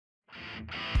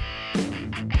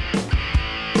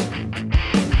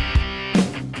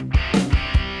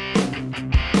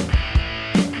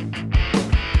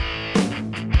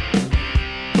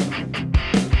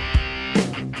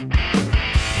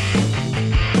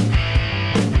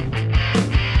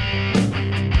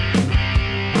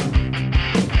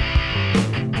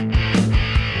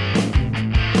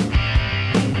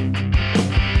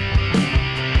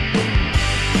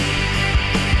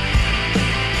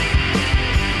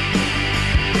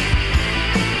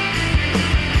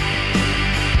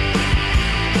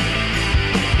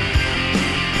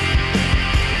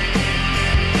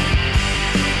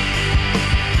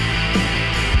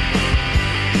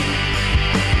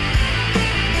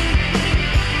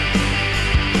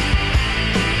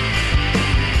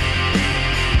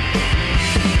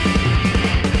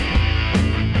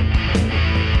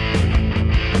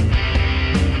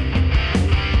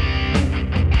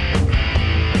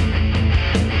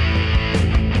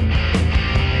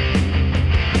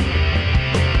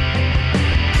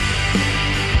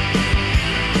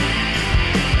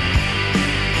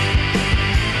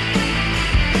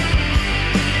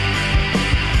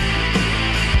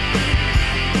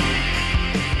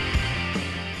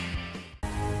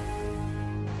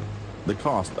The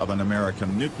cost of an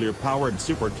American nuclear-powered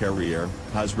supercarrier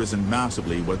has risen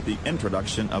massively with the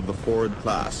introduction of the Ford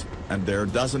class, and there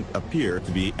doesn't appear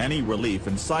to be any relief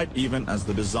in sight even as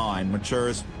the design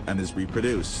matures and is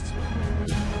reproduced.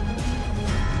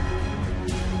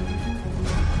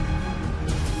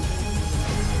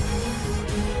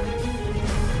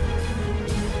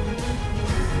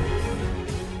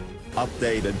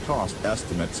 Updated cost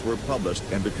estimates were published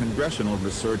in the Congressional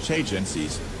Research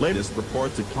Agency's latest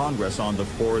report to Congress on the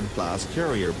Ford-class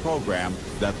carrier program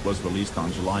that was released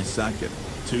on July 2,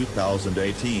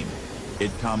 2018.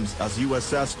 It comes as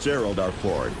USS Gerald R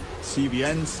Ford,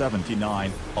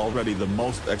 CVN-79, already the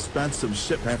most expensive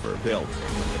ship ever built.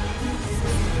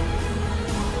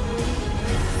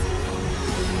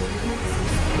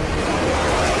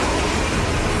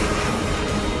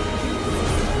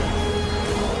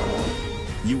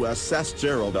 USS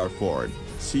Gerald R Ford,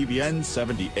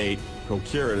 CVN-78,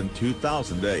 procured in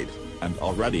 2008, and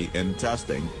already in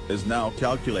testing, is now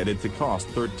calculated to cost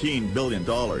 $13 billion.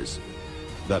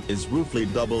 That is roughly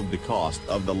double the cost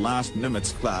of the last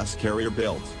Nimitz-class carrier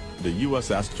built, the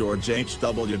USS George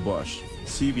W. Bush,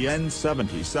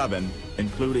 CVN-77,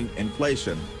 including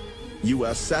inflation.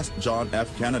 USS John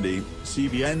F. Kennedy,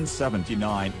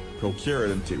 CVN-79, procured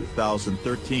in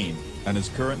 2013, and is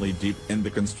currently deep in the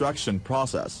construction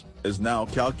process, is now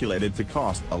calculated to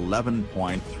cost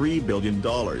 $11.3 billion.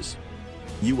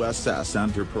 USS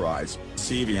Enterprise,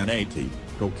 CVN-80,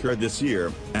 procured this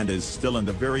year, and is still in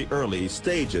the very early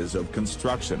stages of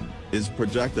construction, is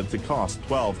projected to cost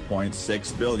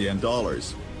 $12.6 billion.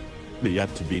 The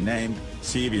yet-to-be-named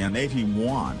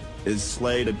CVN-81 is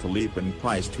slated to leap in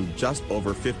price to just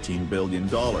over $15 billion.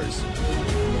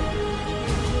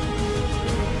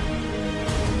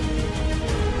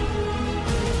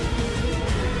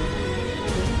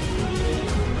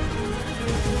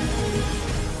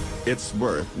 It's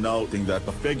worth noting that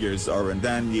the figures are in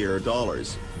then-year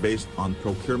dollars, based on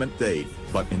procurement date,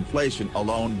 but inflation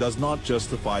alone does not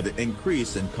justify the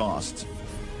increase in costs.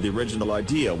 The original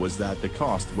idea was that the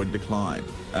cost would decline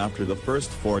after the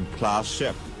first Ford-class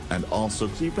ship, and also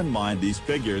keep in mind these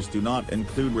figures do not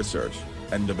include research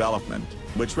and development,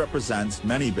 which represents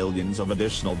many billions of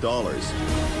additional dollars.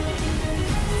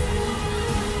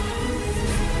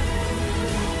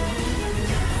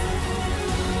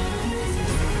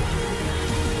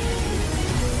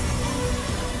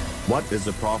 What is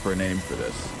the proper name for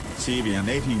this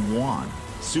CVN-81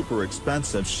 super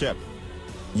expensive ship?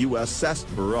 USS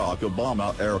Barack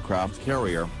Obama aircraft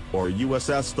carrier, or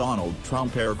USS Donald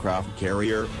Trump aircraft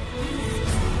carrier?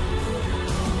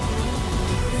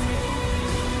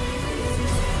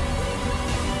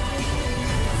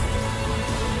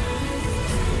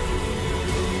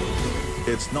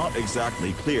 It's not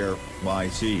exactly clear why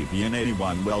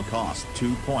CVN-81 will cost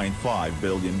 $2.5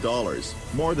 billion,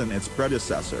 more than its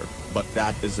predecessor, but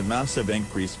that is a massive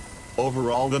increase.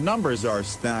 Overall, the numbers are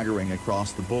staggering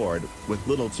across the board, with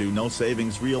little to no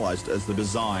savings realized as the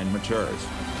design matures.